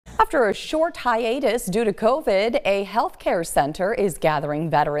After a short hiatus due to COVID, a healthcare center is gathering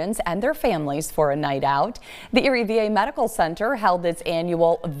veterans and their families for a night out. The Erie VA Medical Center held its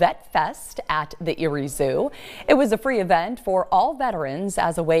annual VetFest at the Erie Zoo. It was a free event for all veterans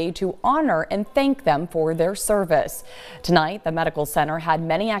as a way to honor and thank them for their service. Tonight, the medical center had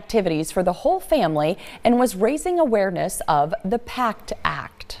many activities for the whole family and was raising awareness of the PACT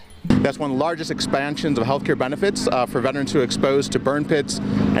Act. That's one of the largest expansions of healthcare benefits for veterans who are exposed to burn pits,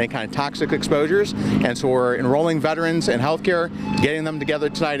 any kind of toxic exposures. And so we're enrolling veterans in healthcare, getting them together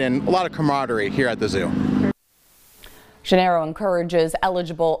tonight, and a lot of camaraderie here at the zoo. Gennaro encourages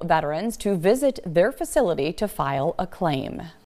eligible veterans to visit their facility to file a claim.